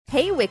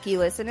Hey, Wiki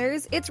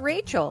listeners, it's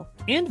Rachel.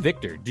 And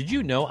Victor, did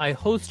you know I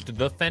host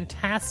the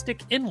fantastic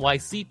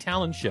NYC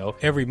Talent Show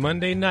every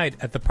Monday night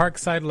at the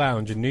Parkside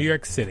Lounge in New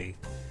York City?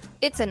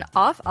 It's an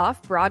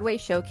off-Broadway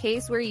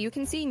showcase where you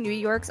can see New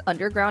York's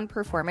underground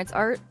performance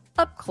art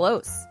up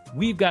close.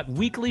 We've got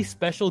weekly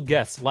special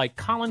guests like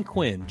Colin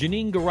Quinn,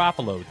 Janine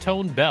Garofalo,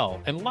 Tone Bell,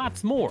 and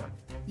lots more.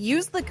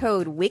 Use the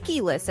code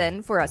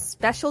WIKILISTEN for a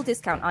special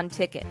discount on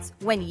tickets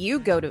when you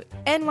go to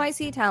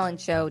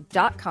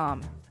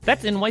nyctalentshow.com.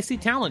 That's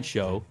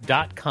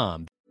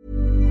nyctalentshow.com.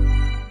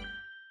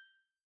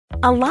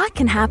 A lot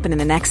can happen in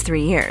the next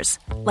 3 years.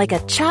 Like a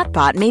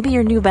chatbot may be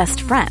your new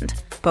best friend.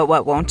 But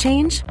what won't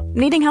change?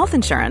 Needing health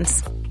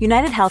insurance.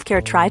 United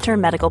Healthcare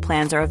Tri-Term Medical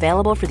Plans are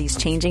available for these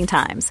changing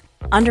times.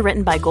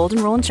 Underwritten by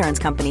Golden Rule Insurance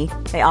Company,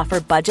 they offer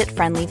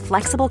budget-friendly,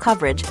 flexible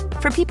coverage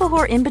for people who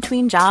are in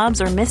between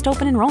jobs or missed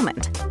open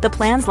enrollment. The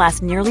plans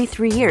last nearly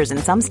 3 years in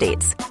some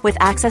states, with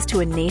access to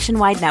a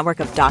nationwide network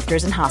of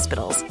doctors and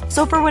hospitals.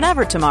 So for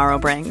whatever tomorrow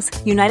brings,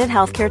 United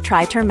Healthcare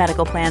Tri-Term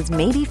Medical Plans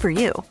may be for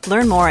you.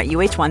 Learn more at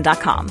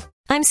uh1.com.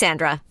 I'm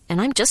Sandra, and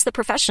I'm just the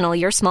professional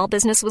your small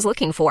business was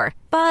looking for.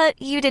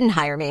 But you didn't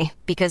hire me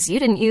because you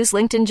didn't use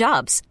LinkedIn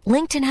Jobs.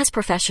 LinkedIn has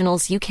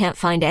professionals you can't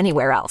find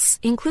anywhere else,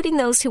 including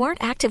those who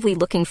aren't actively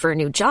looking for a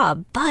new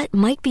job, but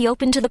might be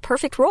open to the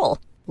perfect role,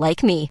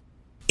 like me.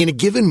 In a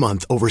given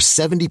month, over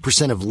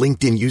 70% of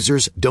LinkedIn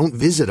users don't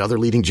visit other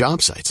leading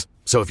job sites.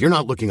 So if you're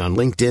not looking on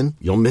LinkedIn,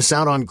 you'll miss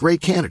out on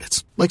great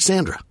candidates like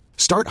Sandra.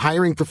 Start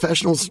hiring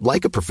professionals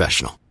like a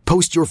professional.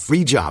 Post your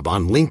free job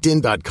on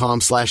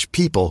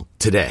linkedin.com/people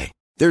today.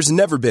 There's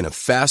never been a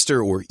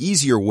faster or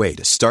easier way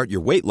to start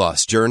your weight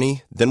loss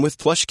journey than with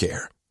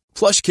PlushCare.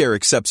 PlushCare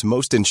accepts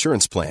most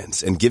insurance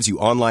plans and gives you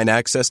online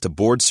access to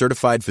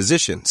board-certified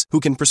physicians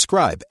who can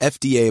prescribe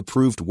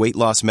FDA-approved weight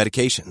loss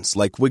medications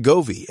like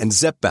Wegovy and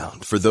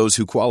Zepbound for those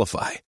who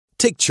qualify.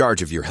 Take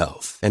charge of your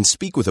health and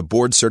speak with a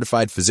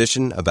board-certified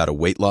physician about a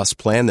weight loss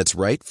plan that's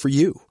right for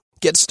you.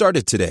 Get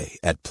started today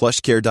at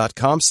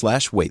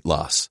plushcare.com/weight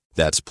loss.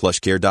 That's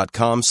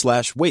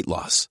plushcare.com/weight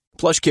loss.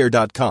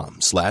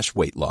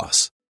 plushcare.com/weight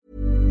loss.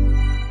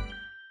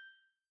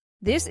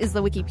 This is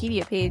the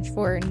Wikipedia page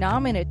for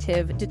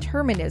Nominative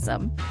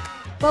Determinism.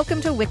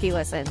 Welcome to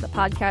WikiListen, the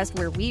podcast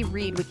where we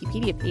read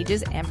Wikipedia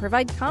pages and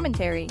provide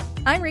commentary.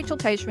 I'm Rachel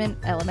Teichman,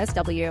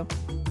 LMSW.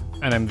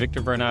 And I'm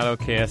Victor Bernardo,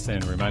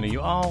 KSN, reminding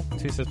you all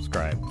to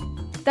subscribe.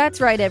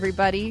 That's right,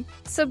 everybody.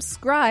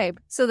 Subscribe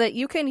so that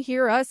you can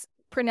hear us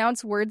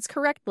pronounce words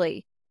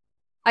correctly.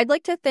 I'd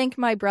like to thank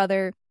my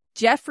brother,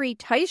 Jeffrey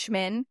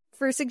Teichman,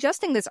 for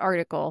suggesting this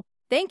article.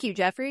 Thank you,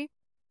 Jeffrey.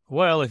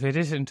 Well, if it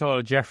isn't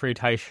all Jeffrey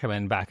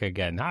Teichman back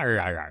again.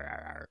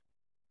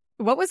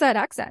 What was that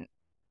accent?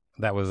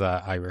 That was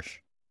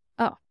Irish.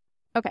 Oh,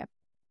 okay.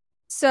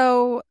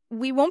 So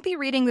we won't be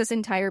reading this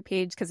entire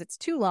page because it's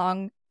too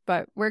long,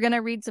 but we're going to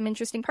read some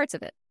interesting parts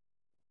of it.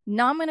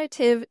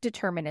 Nominative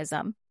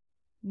determinism.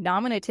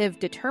 Nominative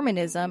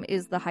determinism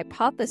is the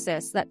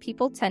hypothesis that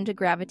people tend to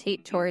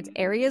gravitate towards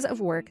areas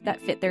of work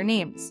that fit their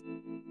names.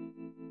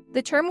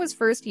 The term was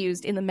first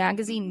used in the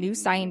magazine New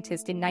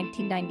Scientist in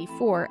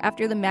 1994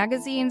 after the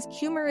magazine's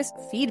humorous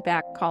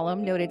feedback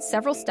column noted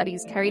several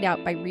studies carried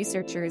out by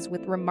researchers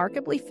with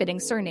remarkably fitting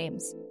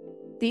surnames.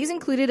 These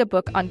included a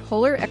book on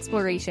polar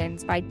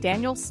explorations by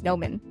Daniel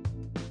Snowman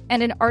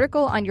and an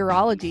article on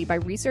urology by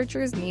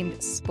researchers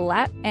named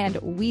Splat and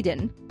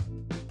Whedon.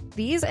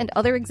 These and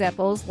other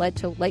examples led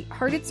to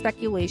lighthearted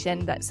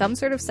speculation that some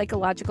sort of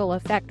psychological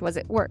effect was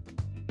at work.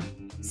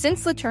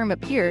 Since the term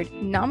appeared,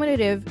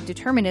 nominative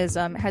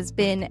determinism has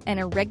been an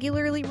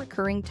irregularly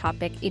recurring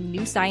topic in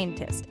New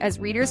Scientist as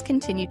readers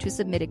continue to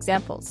submit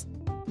examples.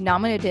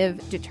 Nominative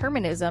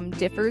determinism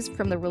differs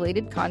from the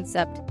related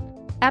concept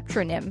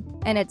aptronym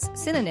and its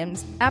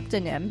synonyms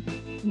aptonym,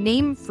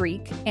 name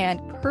freak, and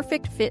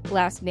perfect fit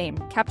last name,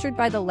 captured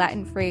by the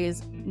Latin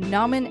phrase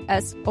nomen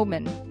est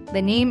omen,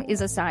 the name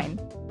is a sign,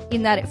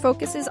 in that it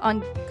focuses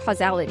on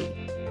causality.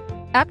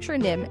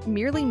 Aptronym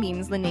merely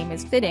means the name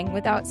is fitting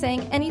without saying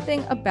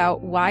anything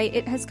about why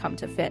it has come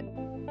to fit.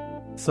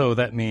 So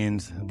that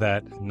means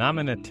that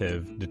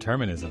nominative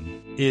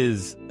determinism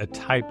is a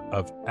type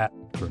of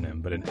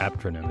aptronym, but an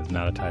aptronym is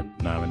not a type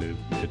of nominative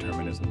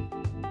determinism.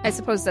 I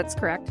suppose that's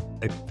correct.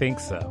 I think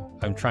so.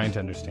 I'm trying to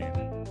understand.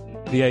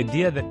 The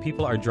idea that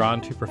people are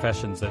drawn to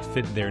professions that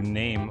fit their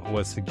name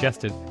was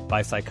suggested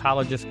by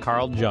psychologist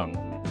Carl Jung,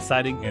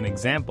 citing an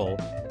example,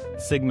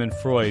 Sigmund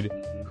Freud,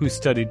 who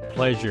studied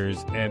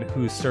pleasures and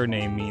whose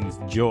surname means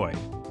joy.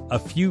 A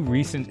few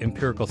recent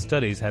empirical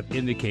studies have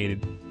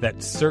indicated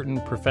that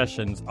certain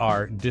professions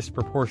are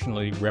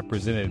disproportionately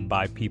represented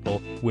by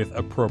people with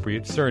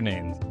appropriate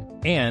surnames,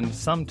 and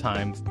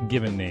sometimes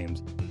given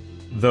names,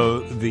 though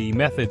the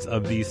methods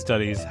of these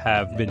studies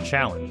have been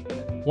challenged.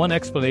 One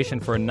explanation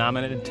for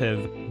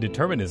nominative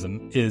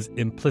determinism is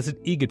implicit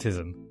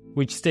egotism,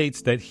 which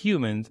states that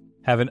humans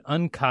have an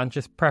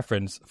unconscious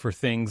preference for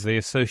things they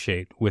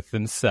associate with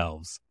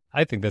themselves.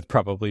 I think that's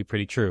probably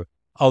pretty true.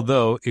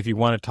 Although, if you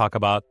want to talk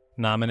about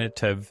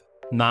nominative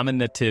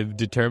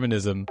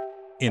determinism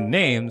in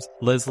names,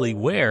 Leslie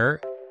Ware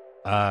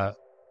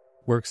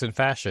works in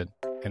fashion,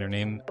 and her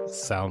name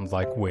sounds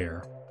like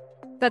where.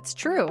 That's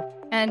true.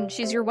 And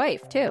she's your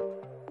wife, too.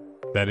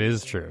 That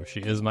is true. She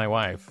is my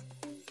wife.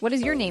 What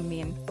does your name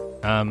mean?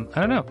 I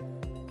don't know.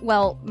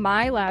 Well,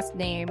 my last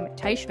name,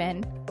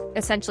 Teichmann,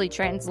 essentially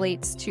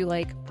translates to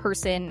like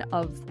person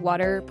of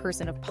water,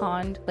 person of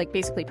pond, like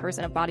basically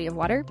person of body of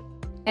water.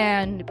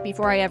 And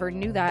before I ever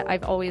knew that,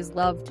 I've always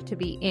loved to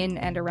be in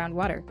and around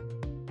water.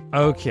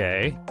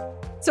 Okay.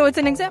 So it's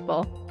an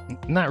example.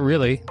 Not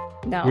really.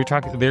 No.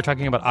 They're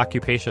talking about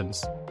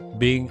occupations.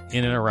 Being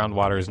in and around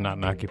water is not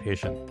an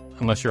occupation,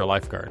 unless you're a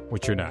lifeguard,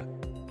 which you're not.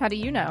 How do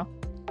you know?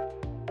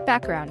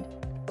 Background.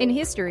 In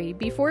history,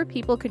 before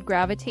people could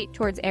gravitate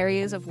towards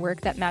areas of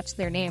work that matched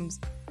their names,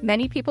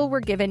 many people were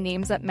given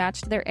names that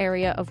matched their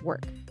area of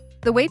work.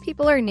 The way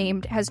people are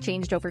named has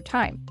changed over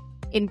time.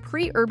 In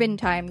pre-urban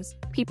times,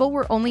 people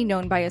were only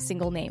known by a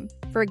single name.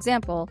 For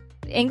example,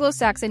 the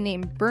Anglo-Saxon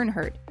name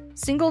Bernhard.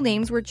 Single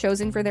names were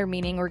chosen for their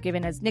meaning or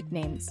given as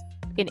nicknames.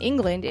 In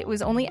England, it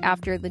was only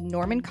after the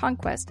Norman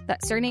conquest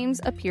that surnames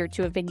appeared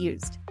to have been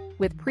used,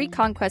 with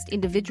pre-conquest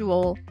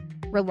individual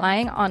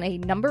relying on a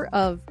number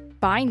of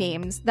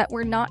bynames that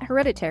were not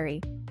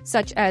hereditary,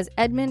 such as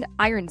Edmund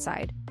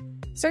Ironside.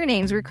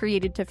 Surnames were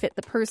created to fit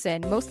the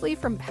person, mostly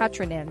from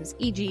patronyms,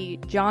 e.g.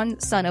 John,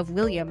 son of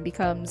William,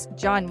 becomes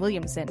John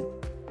Williamson.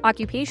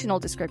 Occupational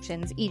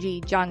descriptions,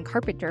 e.g. John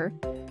Carpenter.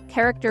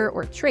 Character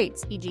or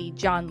traits, e.g.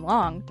 John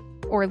Long.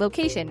 Or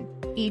location,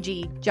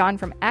 e.g. John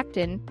from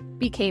Acton,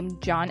 became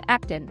John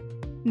Acton.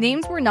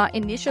 Names were not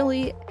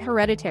initially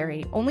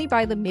hereditary, only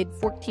by the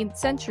mid-14th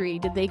century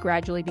did they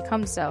gradually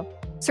become so.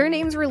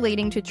 Surnames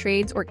relating to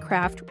trades or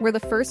craft were the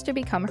first to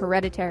become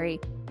hereditary,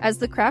 as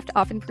the craft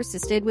often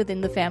persisted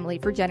within the family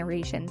for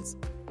generations.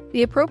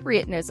 The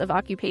appropriateness of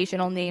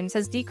occupational names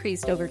has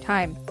decreased over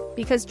time,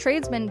 because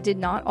tradesmen did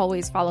not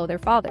always follow their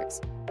fathers.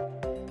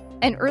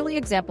 An early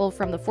example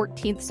from the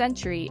 14th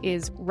century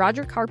is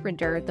Roger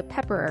Carpenter, the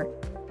pepperer.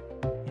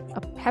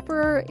 A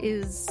pepperer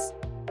is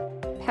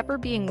pepper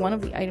being one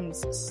of the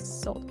items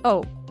sold.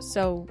 Oh,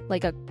 so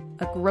like a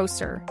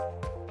grocer.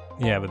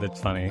 Yeah, but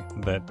it's funny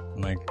that,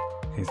 like,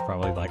 he's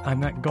probably like, I'm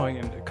not going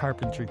into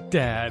carpentry,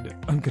 Dad.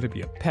 I'm going to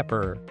be a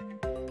pepper.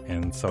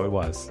 And so it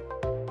was.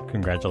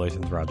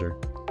 Congratulations, Roger.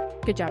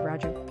 Good job,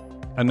 Roger.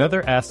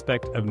 Another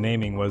aspect of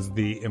naming was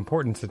the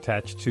importance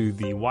attached to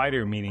the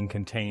wider meaning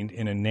contained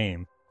in a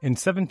name. In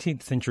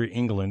 17th century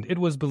England, it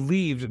was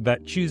believed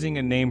that choosing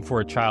a name for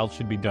a child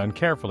should be done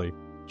carefully.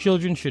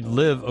 Children should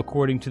live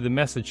according to the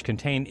message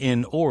contained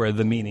in or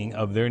the meaning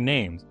of their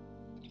names.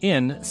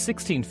 In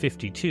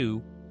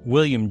 1652,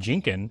 William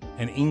Jenkin,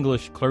 an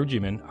English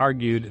clergyman,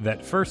 argued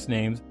that first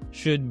names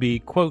should be,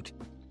 quote,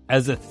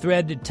 as a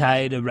thread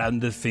tied around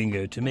the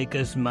finger to make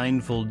us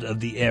mindful of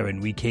the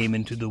errand we came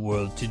into the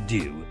world to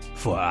do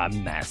for our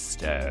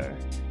Master.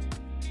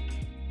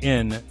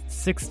 In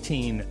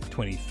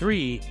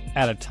 1623,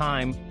 at a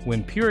time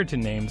when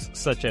Puritan names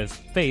such as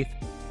Faith,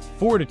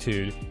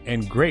 Fortitude,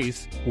 and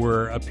Grace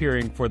were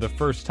appearing for the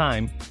first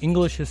time,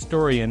 English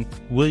historian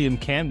William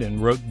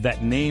Camden wrote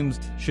that names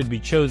should be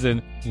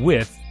chosen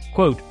with,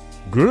 quote,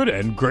 good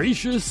and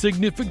gracious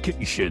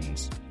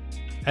significations,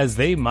 as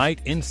they might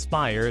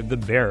inspire the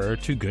bearer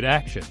to good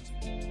actions.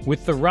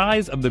 With the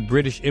rise of the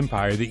British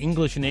Empire, the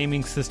English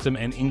naming system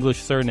and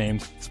English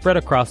surnames spread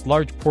across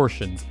large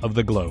portions of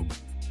the globe.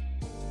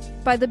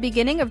 By the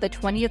beginning of the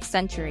 20th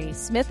century,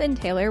 Smith and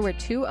Taylor were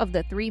two of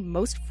the three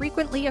most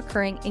frequently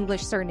occurring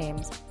English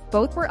surnames.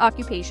 Both were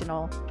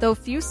occupational, though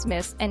few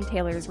Smiths and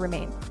Taylors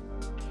remain.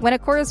 When a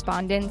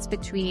correspondence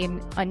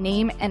between a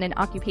name and an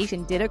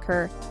occupation did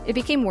occur, it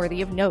became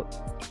worthy of note.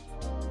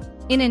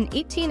 In an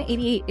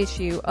 1888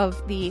 issue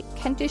of the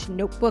Kentish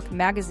Notebook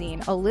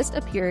magazine, a list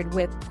appeared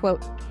with,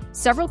 quote,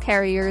 several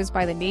carriers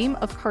by the name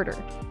of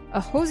Carter, a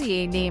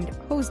hosier named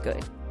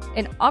Hosegood,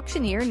 an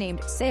auctioneer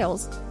named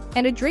Sales,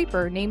 and a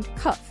draper named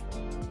Cuff.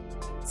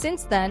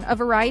 Since then, a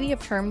variety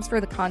of terms for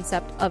the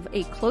concept of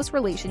a close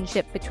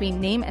relationship between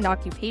name and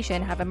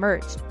occupation have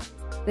emerged.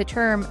 The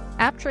term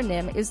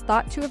aptronym is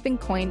thought to have been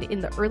coined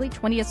in the early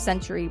 20th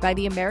century by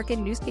the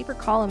American newspaper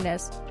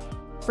columnist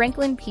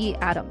Franklin P.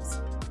 Adams.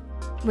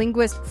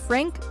 Linguist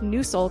Frank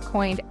Nusselt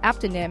coined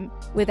aptonym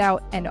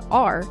without an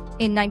R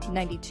in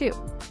 1992.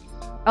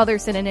 Other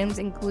synonyms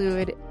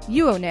include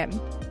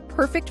euonym,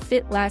 perfect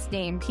fit last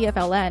name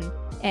PFLN,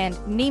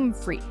 and name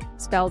freak,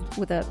 spelled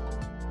with a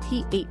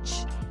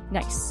PH.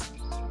 Nice.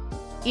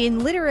 In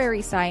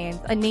literary science,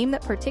 a name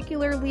that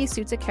particularly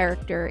suits a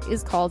character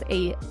is called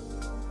a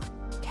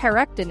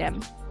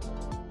charactonym.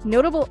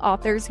 Notable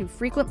authors who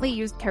frequently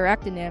used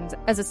charactonyms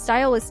as a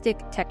stylistic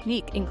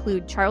technique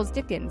include Charles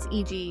Dickens,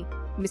 e.g.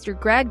 Mr.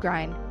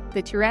 Gradgrind,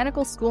 the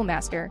tyrannical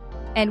schoolmaster,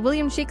 and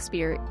William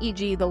Shakespeare,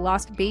 e.g. the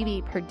lost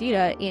baby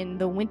Perdita in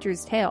The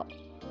Winter's Tale.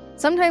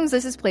 Sometimes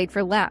this is played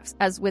for laughs,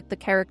 as with the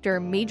character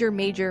Major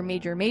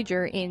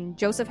in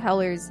Joseph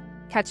Heller's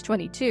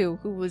Catch-22,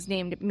 who was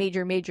named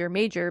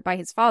Major by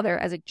his father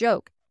as a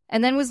joke,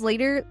 and then was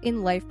later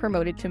in life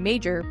promoted to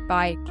Major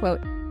by,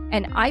 quote,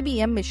 an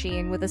IBM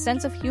machine with a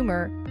sense of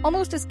humor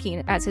almost as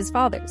keen as his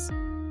father's.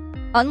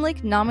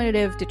 Unlike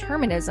nominative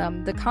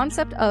determinism, the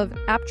concept of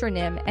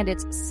aptronym and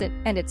its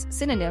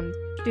synonyms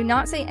do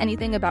not say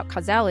anything about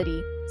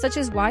causality, such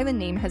as why the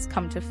name has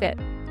come to fit.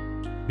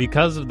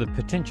 Because of the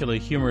potentially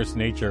humorous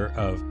nature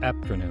of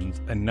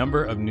aptronyms, a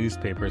number of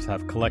newspapers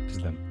have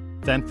collected them.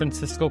 San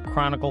Francisco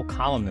Chronicle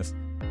columnist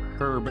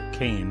Herb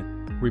Cain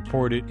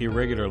reported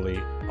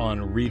irregularly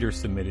on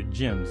reader-submitted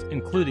gems,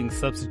 including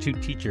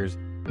substitute teachers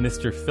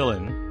Mr.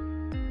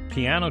 Fillin,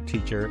 piano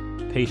teacher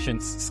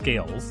Patience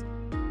Scales,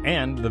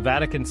 and the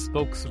Vatican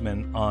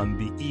spokesman on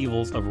the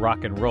evils of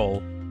rock and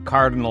roll,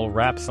 Cardinal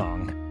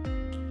Rapsong.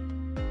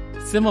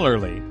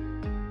 Similarly,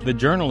 the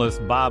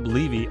journalist Bob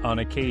Levy on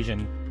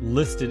occasion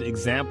listed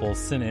examples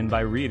sent in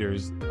by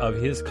readers of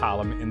his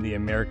column in the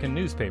American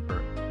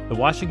newspaper. The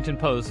Washington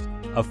Post,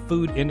 a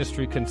food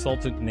industry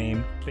consultant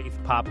named Faith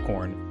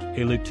Popcorn,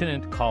 a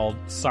lieutenant called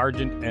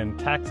Sergeant and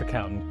tax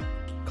accountant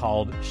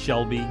called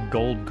Shelby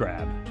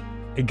Goldgrab.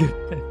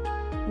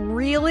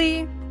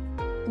 Really?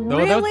 No,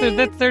 Really?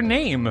 that's their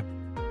name.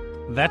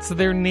 That's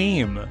their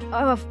name.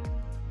 Ugh.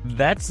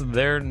 That's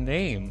their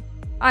name.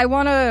 I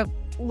want to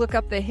look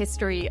up the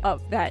history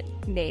of that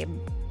name.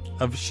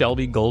 Of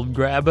Shelby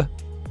Goldgrab?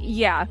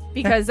 Yeah,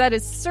 because that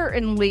is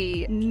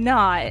certainly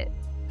not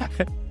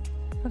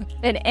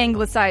an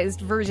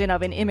anglicized version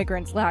of an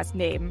immigrant's last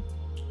name.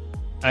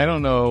 I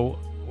don't know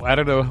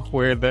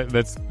where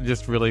that's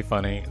just really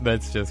funny.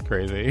 That's just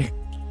crazy.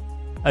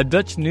 A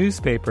Dutch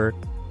newspaper,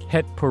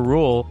 Het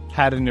Parool,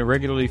 had an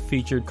irregularly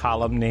featured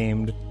column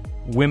named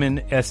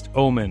Women Est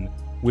Omen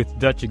with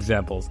Dutch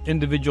examples.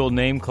 Individual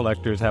name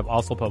collectors have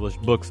also published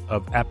books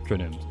of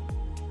aptronyms.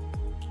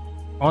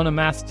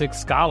 Onomastic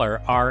scholar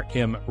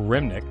R.M.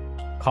 Remnick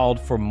called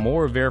for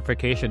more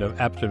verification of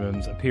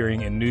aptronyms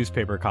appearing in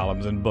newspaper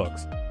columns and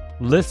books.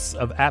 Lists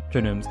of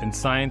aptronyms in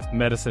science,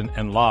 medicine,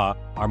 and law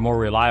are more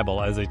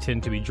reliable as they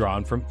tend to be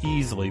drawn from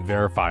easily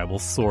verifiable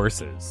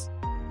sources.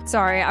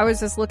 Sorry, I was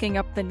just looking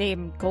up the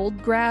name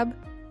Goldgrab.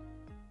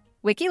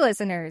 Wiki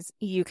listeners,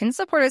 you can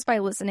support us by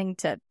listening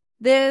to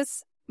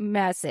this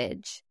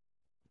message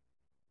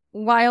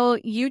while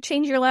you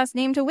change your last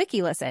name to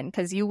WikiListen,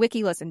 because you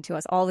wiki listen to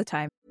us all the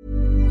time.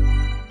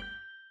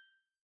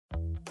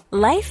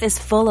 Life is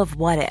full of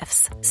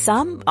what-ifs.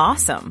 Some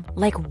awesome,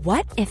 like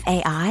what if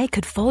AI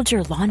could fold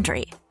your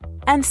laundry?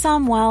 And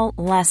some, well,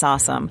 less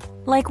awesome,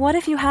 like what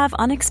if you have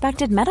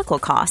unexpected medical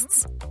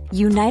costs?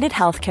 United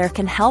Healthcare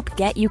can help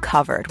get you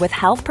covered with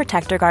Health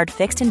Protector Guard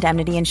fixed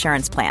indemnity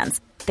insurance plans.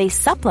 They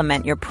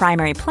supplement your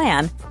primary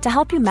plan to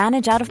help you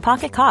manage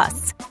out-of-pocket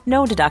costs.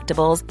 No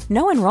deductibles,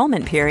 no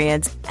enrollment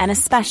periods, and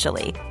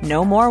especially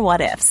no more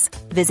what-ifs.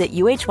 Visit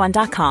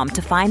uh1.com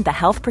to find the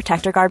Health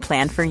Protector Guard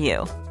plan for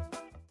you.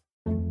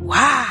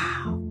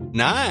 Wow.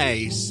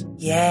 Nice.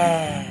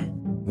 Yeah.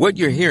 What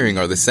you're hearing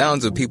are the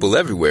sounds of people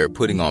everywhere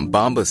putting on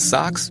Bombas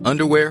socks,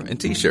 underwear, and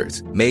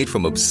T-shirts made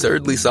from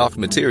absurdly soft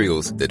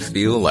materials that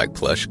feel like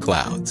plush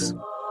clouds.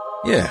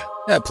 Yeah,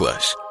 that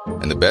plush.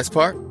 And the best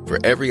part?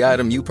 For every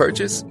item you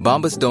purchase,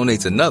 Bombas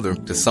donates another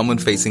to someone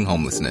facing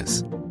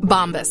homelessness.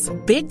 Bombas.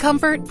 Big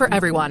comfort for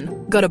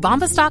everyone. Go to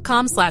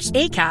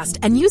bombas.com/ACAST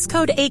and use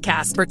code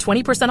ACAST for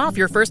 20% off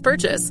your first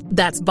purchase.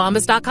 That's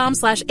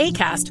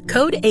bombas.com/ACAST.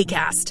 Code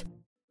ACAST.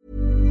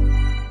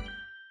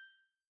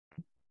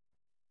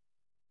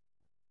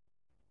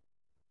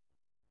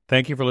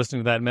 Thank you for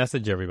listening to that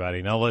message,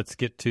 everybody. Now let's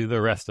get to the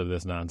rest of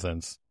this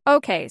nonsense.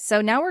 Okay, so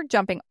now we're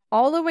jumping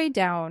all the way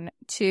down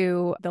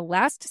to the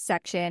last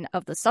section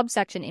of the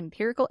subsection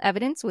Empirical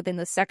Evidence within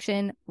the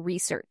section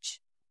Research.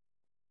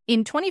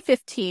 In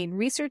 2015,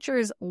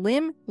 researchers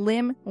Lim,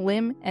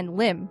 and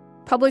Lim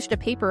published a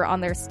paper on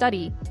their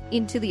study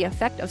into the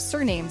effect of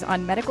surnames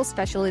on medical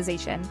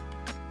specialization.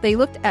 They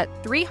looked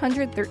at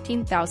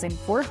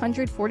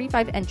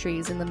 313,445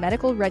 entries in the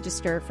medical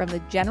register from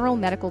the General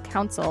Medical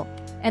Council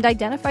and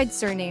identified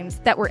surnames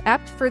that were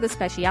apt for the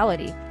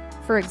specialty.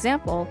 For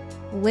example,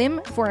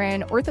 Lim for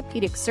an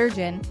orthopedic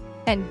surgeon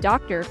and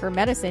doctor for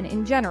medicine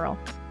in general.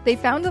 They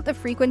found that the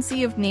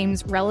frequency of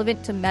names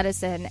relevant to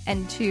medicine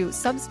and to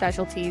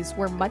subspecialties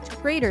were much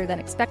greater than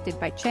expected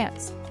by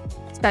chance.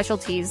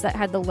 Specialties that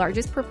had the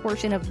largest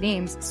proportion of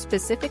names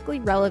specifically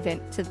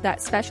relevant to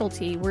that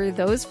specialty were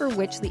those for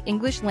which the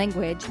English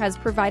language has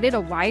provided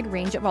a wide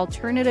range of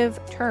alternative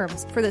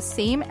terms for the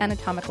same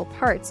anatomical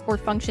parts or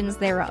functions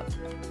thereof.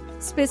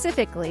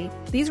 Specifically,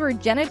 these were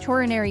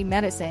genitourinary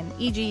medicine,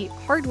 e.g.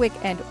 Hardwick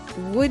and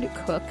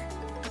Woodcook,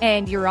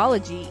 and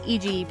urology,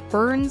 e.g.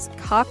 Burns,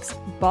 Cox,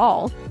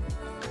 Ball.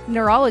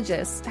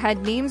 Neurologists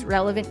had names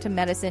relevant to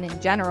medicine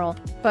in general,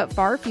 but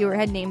far fewer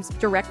had names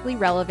directly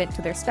relevant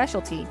to their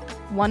specialty,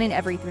 1 in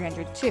every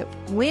 302.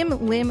 Lim,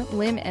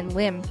 and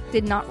Lim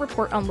did not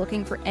report on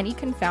looking for any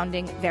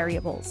confounding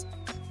variables.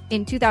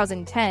 In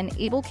 2010,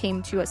 Abel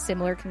came to a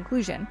similar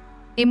conclusion.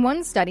 In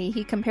one study,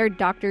 he compared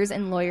doctors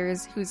and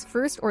lawyers whose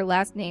first or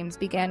last names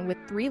began with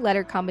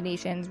 3-letter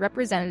combinations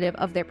representative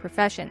of their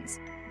professions.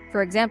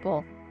 For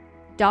example,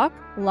 Doc,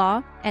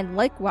 Law, and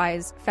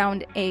likewise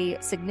found a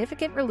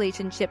significant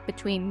relationship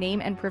between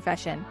name and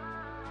profession.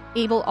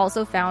 Abel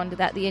also found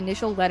that the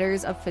initial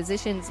letters of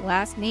physicians'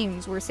 last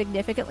names were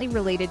significantly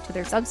related to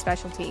their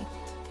subspecialty.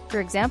 For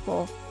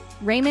example,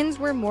 Raymonds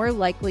were more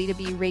likely to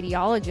be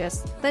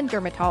radiologists than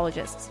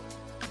dermatologists.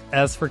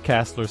 As for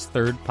Kastler's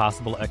third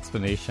possible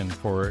explanation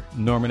for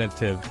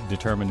nominative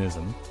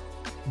determinism,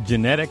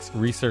 genetics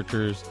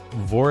researchers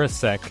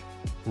Voracek,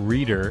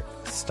 Reeder,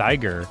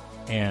 Steiger,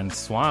 and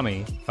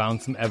Swamy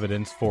found some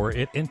evidence for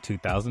it in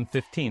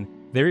 2015.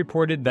 They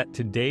reported that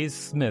today's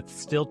Smiths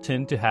still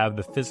tend to have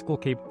the physical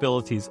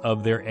capabilities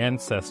of their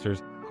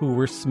ancestors who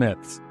were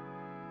Smiths.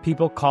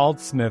 People called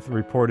Smith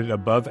reported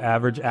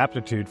above-average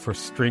aptitude for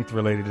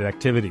strength-related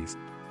activities,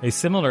 a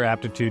similar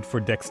aptitude for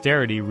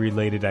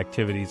dexterity-related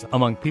activities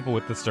among people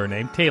with the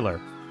surname Taylor,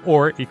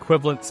 or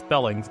equivalent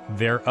spellings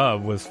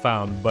thereof was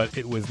found, but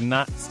it was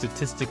not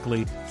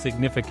statistically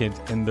significant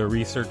in the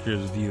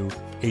researchers' view.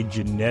 A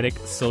genetic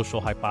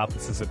social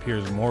hypothesis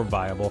appears more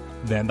viable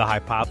than the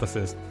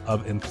hypothesis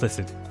of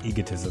implicit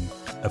egotism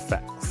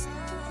effects.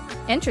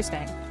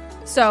 Interesting.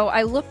 So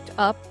I looked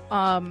up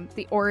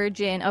the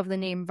origin of the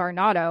name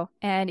Varnado,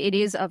 and it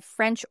is of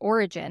French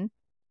origin.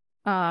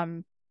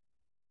 Comes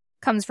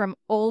from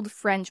Old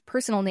French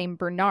personal name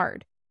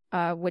Bernard,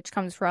 which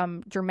comes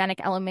from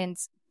Germanic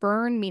elements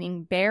Bern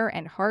meaning bear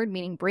and hard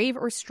meaning brave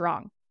or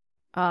strong.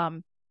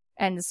 And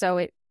so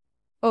it,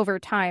 over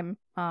time,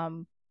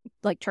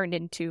 turned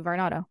into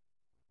Varnado.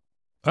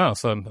 Oh,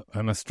 so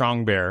I'm a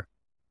strong bear.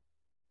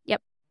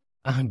 Yep.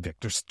 I'm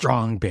Victor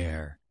Strong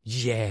Bear.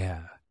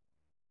 Yeah.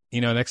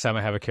 Next time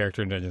I have a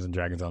character in Dungeons &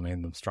 Dragons, I'll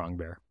name them Strong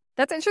Bear.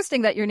 That's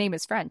interesting that your name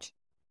is French.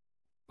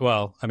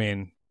 Well, I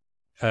mean,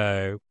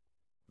 the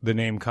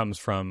name comes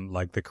from,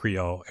 the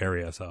Creole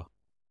area, so.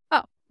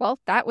 Oh, well,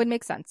 that would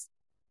make sense.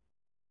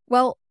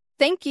 Well,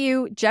 thank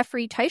you,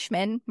 Jeffrey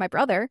Teichman, my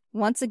brother,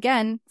 once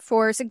again,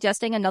 for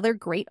suggesting another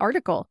great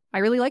article. I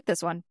really like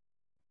this one.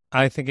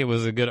 I think it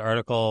was a good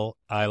article.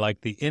 I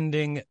like the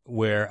ending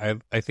where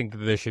I think that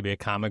there should be a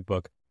comic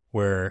book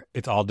where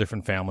it's all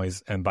different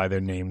families, and by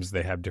their names,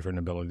 they have different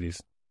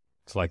abilities.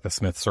 It's like the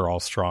Smiths are all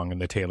strong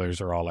and the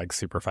Taylors are all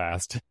super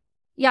fast.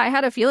 Yeah, I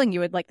had a feeling you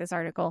would like this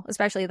article,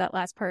 especially that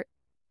last part.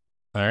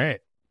 All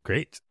right.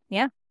 Great.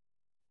 Yeah.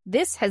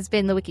 This has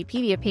been the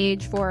Wikipedia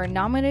page for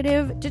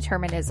Nominative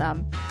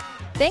Determinism.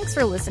 Thanks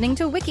for listening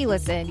to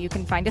WikiListen. You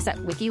can find us at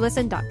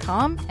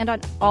wikilisten.com and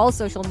on all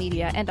social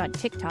media and on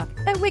TikTok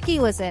at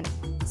WikiListen,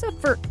 except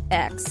for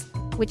X,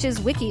 which is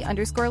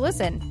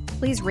wiki_listen.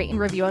 Please rate and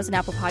review us on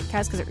Apple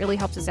Podcasts because it really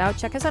helps us out.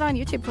 Check us out on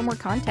YouTube for more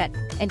content.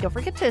 And don't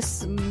forget to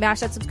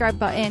smash that subscribe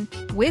button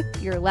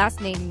with your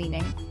last name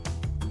meaning.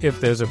 If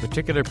there's a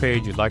particular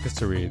page you'd like us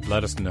to read,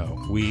 let us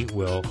know. We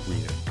will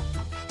read it.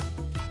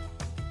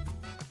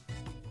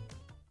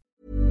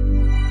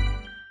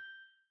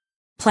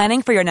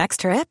 Planning for your next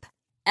trip?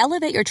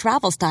 Elevate your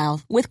travel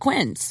style with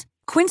Quince.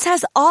 Quince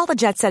has all the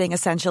jet-setting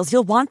essentials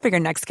you'll want for your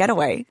next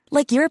getaway,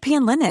 like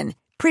European linen,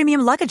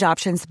 premium luggage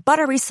options,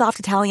 buttery soft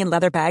Italian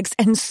leather bags,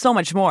 and so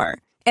much more.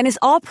 And is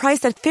all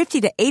priced at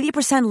 50 to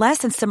 80% less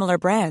than similar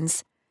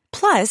brands.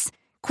 Plus,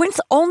 Quince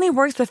only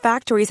works with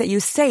factories that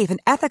use safe and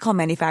ethical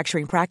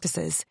manufacturing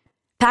practices.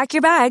 Pack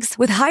your bags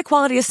with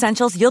high-quality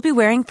essentials you'll be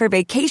wearing for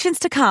vacations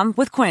to come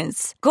with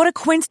Quince. Go to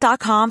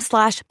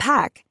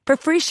quince.com/pack for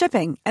free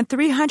shipping and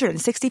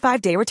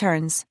 365-day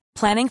returns.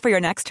 Planning for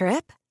your next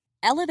trip?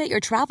 Elevate your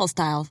travel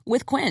style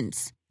with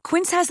Quince.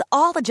 Quince has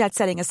all the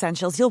jet-setting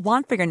essentials you'll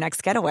want for your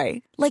next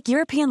getaway, like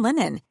European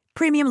linen,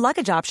 premium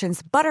luggage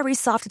options, buttery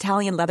soft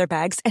Italian leather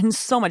bags, and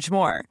so much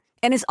more.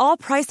 And is all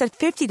priced at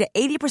 50 to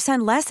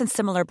 80% less than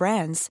similar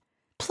brands.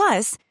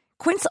 Plus,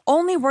 Quince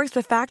only works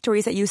with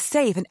factories that use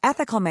safe and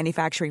ethical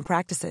manufacturing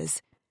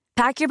practices.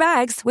 Pack your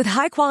bags with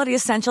high-quality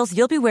essentials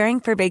you'll be wearing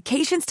for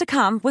vacations to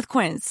come with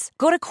Quince.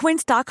 Go to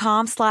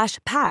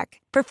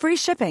quince.com/pack for free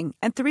shipping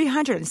and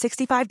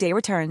 365-day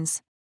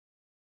returns.